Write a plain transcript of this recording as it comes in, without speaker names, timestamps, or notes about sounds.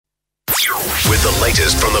With the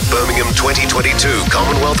latest from the Birmingham 2022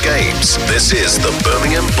 Commonwealth Games, this is the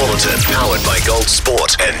Birmingham Bulletin, powered by Gold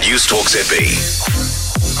Sport and News Talk ZB.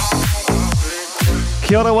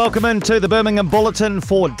 Kia ora, welcome into the Birmingham Bulletin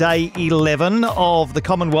for day 11 of the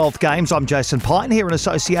Commonwealth Games. I'm Jason Pine here in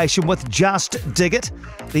association with Just Dig It,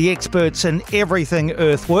 the experts in everything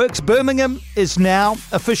earthworks. Birmingham is now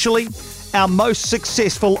officially our most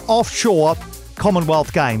successful offshore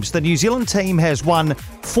Commonwealth Games. The New Zealand team has won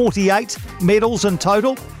 48 medals in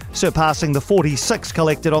total, surpassing the 46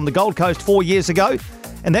 collected on the Gold Coast 4 years ago.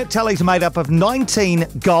 And that tally's made up of 19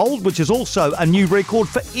 gold, which is also a new record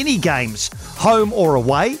for any games, home or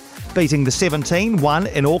away, beating the 17 won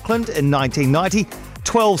in Auckland in 1990,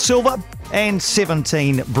 12 silver and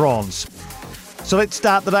 17 bronze. So let's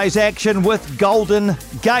start the day's action with Golden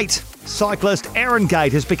Gate. Cyclist Aaron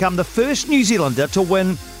Gate has become the first New Zealander to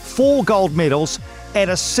win 4 gold medals at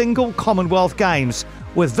a single Commonwealth Games,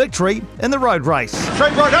 with victory in the road race.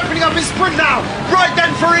 Fred Wright opening up his sprint now. Right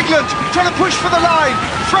then for England, trying to push for the line.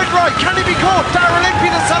 Fred Wright, can he be caught? Darrell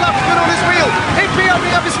Impey, the South African, on his wheel. Impey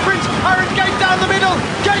opening up his sprint. Aaron Gate down the middle.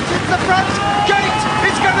 Gate into the front. Gate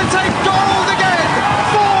is going to take gold again.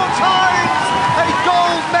 4 times a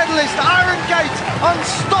gold medalist. Aaron Gate,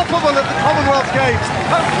 unstoppable at the Commonwealth Games.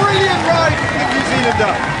 A brilliant ride for the New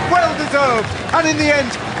Zealander. Well deserved. And in the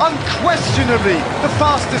end, unquestionably the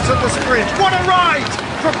fastest at the sprint. What a ride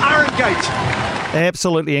from Aaron Gate.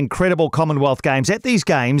 Absolutely incredible Commonwealth Games. At these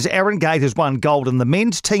games, Aaron Gate has won gold in the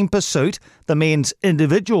men's team pursuit, the men's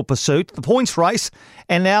individual pursuit, the points race,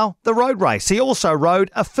 and now the road race. He also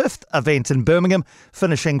rode a 5th event in Birmingham,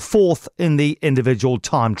 finishing 4th in the individual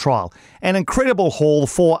time trial. An incredible haul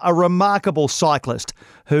for a remarkable cyclist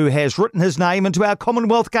who has written his name into our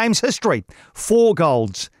Commonwealth Games history. 4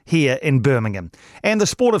 golds here in Birmingham. And the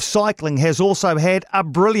sport of cycling has also had a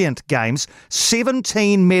brilliant Games.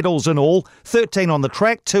 17 medals in all, 13 on the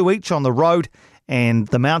track, 2 each on the road and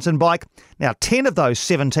the mountain bike. Now, 10 of those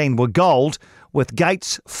 17 were gold, with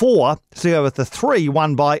Gates 4 to go with the 3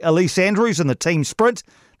 won by Elise Andrews in the team sprint,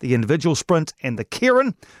 the individual sprint and the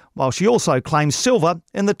Keirin, while she also claims silver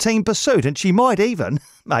in the team pursuit, and she might even,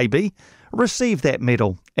 maybe, receive that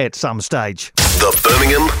medal at some stage. The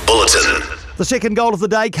Birmingham Bulletin. The second goal of the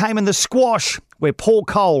day came in the squash, where Paul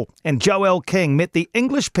Cole and Joelle King met the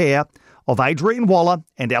English pair of Adrian Waller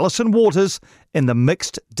and Alison Waters in the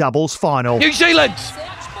mixed doubles final. New Zealand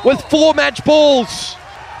with 4 match balls.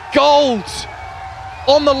 Gold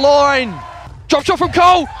on the line. Drop shot from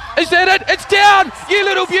Cole. Is that it? It's down. You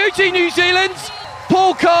little beauty, New Zealand.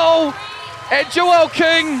 Paul Cole and Joelle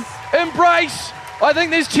King embrace. I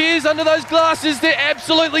think there's tears under those glasses. They're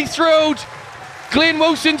absolutely thrilled. Glenn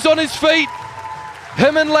Wilson's on his feet.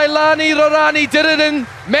 Him and Leilani Rarani did it in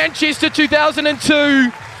Manchester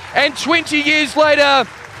 2002. And 20 years later,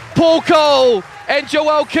 Paul Cole and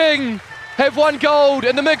Joelle King have won gold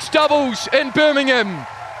in the mixed doubles in Birmingham.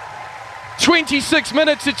 26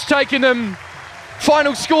 minutes it's taken them.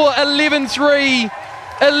 Final score 11-3,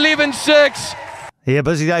 11-6. Yeah,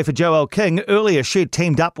 busy day for Joelle King. Earlier, she'd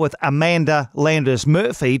teamed up with Amanda Landers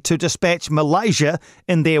Murphy to dispatch Malaysia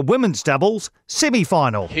in their women's doubles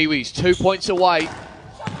semi-final. Kiwis 2 points away.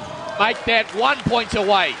 Make that 1 point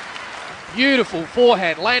away. Beautiful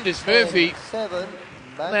forehand. Landers Murphy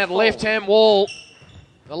on that left-hand wall.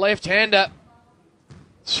 The left-hander.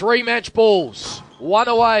 3 match balls. 1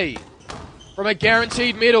 away from a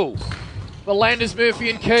guaranteed medal for Landers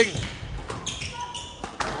Murphy and King.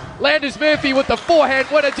 Landers Murphy with the forehand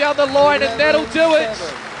winner down the line, and that'll do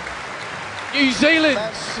it. New Zealand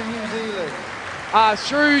are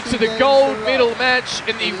through to the gold medal match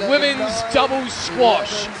in the women's doubles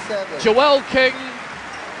squash. Joelle King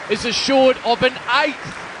is assured of an 8th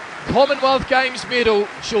Commonwealth Games medal.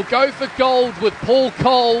 She'll go for gold with Paul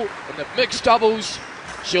Cole in the mixed doubles.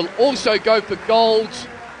 She'll also go for gold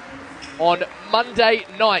on Monday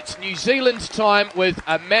night, New Zealand time, with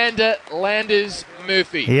Amanda Landers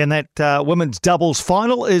Murphy. Yeah, and that women's doubles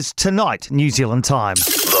final is tonight, New Zealand time.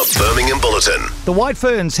 The Birmingham Bulletin. The White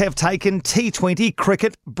Ferns have taken T20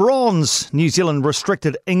 cricket bronze. New Zealand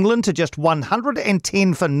restricted England to just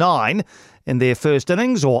 110 for 9 in their first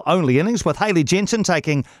innings, or only innings, with Hayley Jensen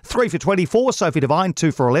taking 3 for 24, Sophie Devine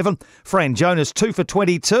 2 for 11, Fran Jonas 2 for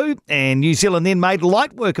 22, and New Zealand then made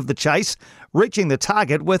light work of the chase, reaching the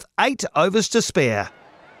target with 8 overs to spare.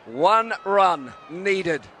 1 run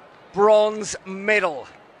needed. Bronze medal.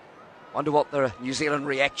 Wonder what the New Zealand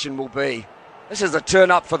reaction will be. This is a turn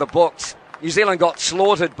up for the books. New Zealand got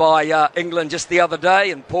slaughtered by England just the other day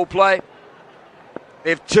in pool play.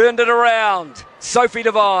 They've turned it around. Sophie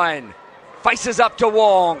Devine, Faces up to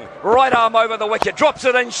Wong. Right arm over the wicket. Drops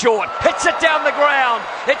it in short. Hits it down the ground.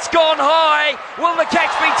 It's gone high. Will the catch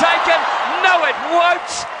be taken? No, it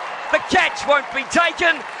won't. The catch won't be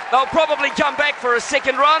taken. They'll probably come back for a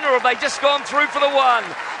second run, or have they just gone through for the one?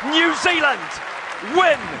 New Zealand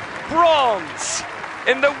win bronze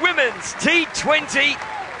in the women's T20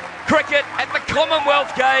 cricket at the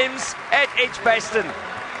Commonwealth Games at Edgbaston.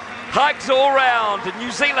 Hugs all round.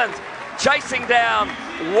 New Zealand chasing down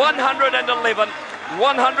 111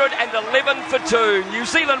 for 2. New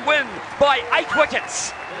Zealand win by 8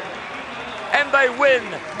 wickets, and they win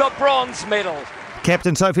the bronze medal.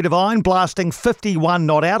 Captain Sophie Devine blasting 51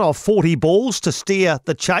 not out of 40 balls to steer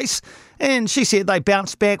the chase, and she said they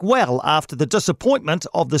bounced back well after the disappointment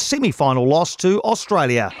of the semi-final loss to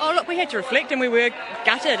Australia. Oh look, we had to reflect and we were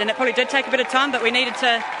gutted, and it probably did take a bit of time, but we needed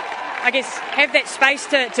to, I guess, have that space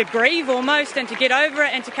to grieve almost and to get over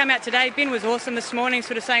it and to come out today. Ben was awesome this morning,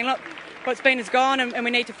 sort of saying, look, what's been is gone, and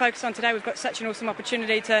we need to focus on today. We've got such an awesome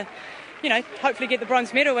opportunity to, hopefully get the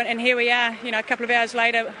bronze medal, and here we are, a couple of hours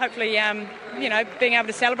later, hopefully, being able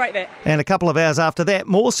to celebrate that. And a couple of hours after that,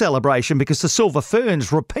 more celebration because the Silver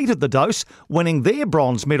Ferns repeated the dose, winning their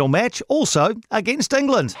bronze medal match also against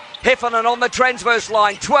England. Heffernan on the transverse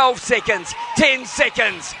line, 12 seconds, 10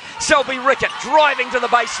 seconds. Selby Rickett driving to the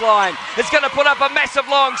baseline. Is going to put up a massive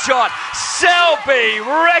long shot. Selby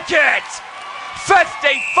Rickett,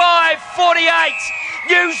 55-48.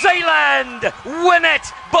 New Zealand win it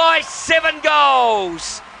by 7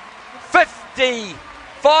 goals.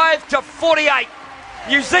 55-48.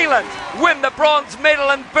 New Zealand win the bronze medal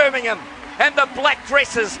in Birmingham, and the black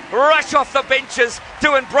dresses rush off the benches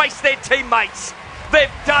to embrace their teammates. They've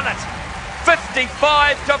done it.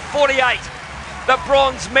 55-48. The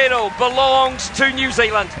bronze medal belongs to New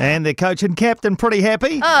Zealand. And their coach and captain pretty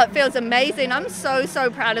happy. Oh, it feels amazing. I'm so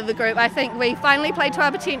proud of the group. I think we finally played to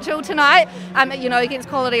our potential tonight, against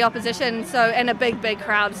quality opposition, and a big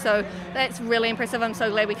crowd. So that's really impressive. I'm so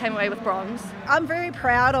glad we came away with bronze. I'm very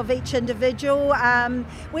proud of each individual.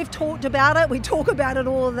 We've talked about it. We talk about it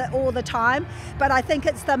all the time. But I think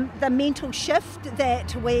it's the mental shift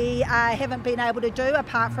that we haven't been able to do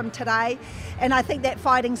apart from today. And I think that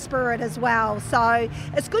fighting spirit as well. So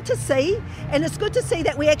it's good to see, and it's good to see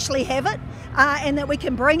that we actually have it and that we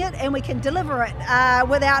can bring it and we can deliver it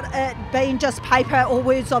without it being just paper or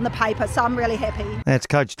words on the paper. So I'm really happy. That's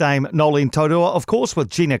Coach Dame Nolene Taurua, of course, with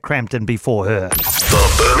Gina Crampton before her.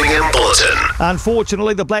 The Birmingham Bulletin.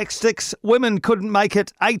 Unfortunately, the Black Sticks women couldn't make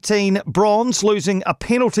it 18 bronze, losing a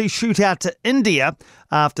penalty shootout to India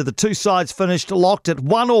after the two sides finished locked at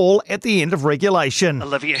 1-1 at the end of regulation.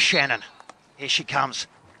 Olivia Shannon, here she comes,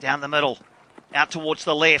 down the middle. Out towards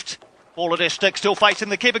the left. Ball at her stick, still facing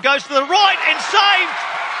the keeper. Goes to the right and saved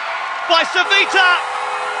by Savita.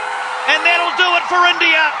 And that'll do it for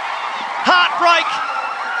India. Heartbreak.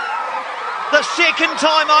 The second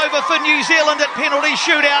time over for New Zealand at penalty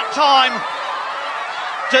shootout time.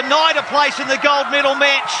 Denied a place in the gold medal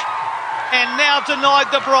match and now denied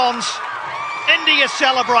the bronze. India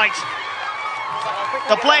celebrate.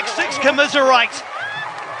 The Black Sticks commiserate.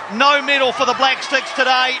 No medal for the Black Sticks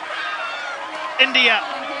today. India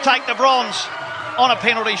take the bronze on a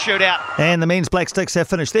penalty shootout. And the men's Black Sticks have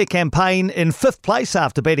finished their campaign in 5th place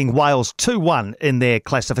after beating Wales 2-1 in their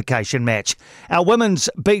classification match. Our women's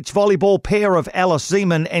beach volleyball pair of Alice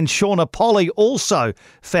Zeman and Shauna Polly also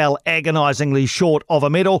fell agonisingly short of a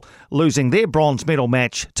medal, losing their bronze medal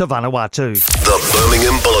match to Vanuatu. The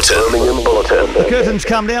Birmingham Bulletin. The curtains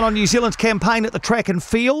come down on New Zealand's campaign at the track and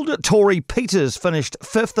field. Tori Peters finished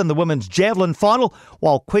 5th in the women's javelin final,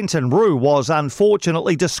 while Quentin Roux was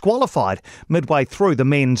unfortunately disqualified midway through the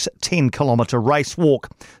men's 10-kilometre race walk.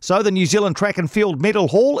 So the New Zealand track and field medal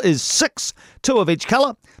haul is 6, 2 of each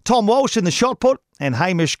colour. Tom Walsh in the shot put and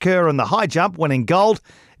Hamish Kerr in the high jump winning gold.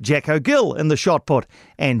 Jack O'Gill in the shot put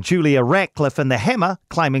and Julia Ratcliffe in the hammer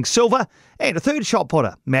claiming silver. And a third shot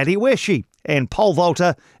putter, Maddie Weshi, and pole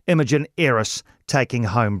vaulter Imogen Eris taking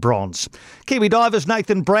home bronze. Kiwi divers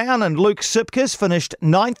Nathan Brown and Luke Sipkis finished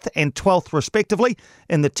 9th and 12th respectively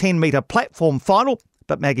in the 10-metre platform final,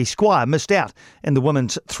 but Maggie Squire missed out in the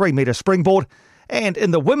women's 3-metre springboard. And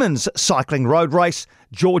in the women's cycling road race,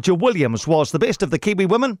 Georgia Williams was the best of the Kiwi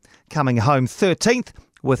women, coming home 13th,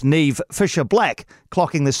 with Neve Fisher-Black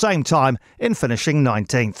clocking the same time in finishing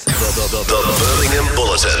 19th. The Birmingham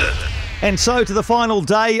Bulletin. And so to the final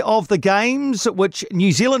day of the Games, which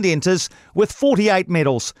New Zealand enters with 48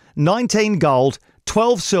 medals, 19 gold,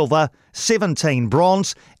 12 silver, 17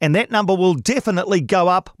 bronze, and that number will definitely go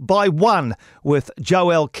up by 1, with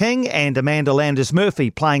Joelle King and Amanda Landers-Murphy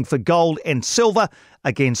playing for gold and silver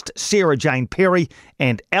against Sarah Jane Perry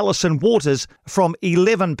and Alison Waters from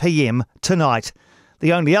 11 p.m. tonight.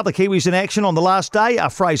 The only other Kiwis in action on the last day are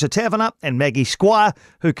Fraser Taverner and Maggie Squire,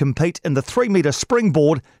 who compete in the 3-metre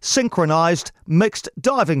springboard synchronised mixed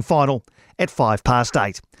diving final at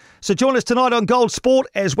 8:05. So join us tonight on Gold Sport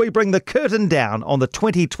as we bring the curtain down on the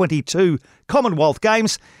 2022 Commonwealth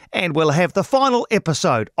Games, and we'll have the final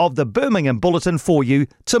episode of the Birmingham Bulletin for you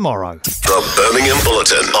tomorrow. The Birmingham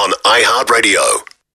Bulletin on iHeartRadio.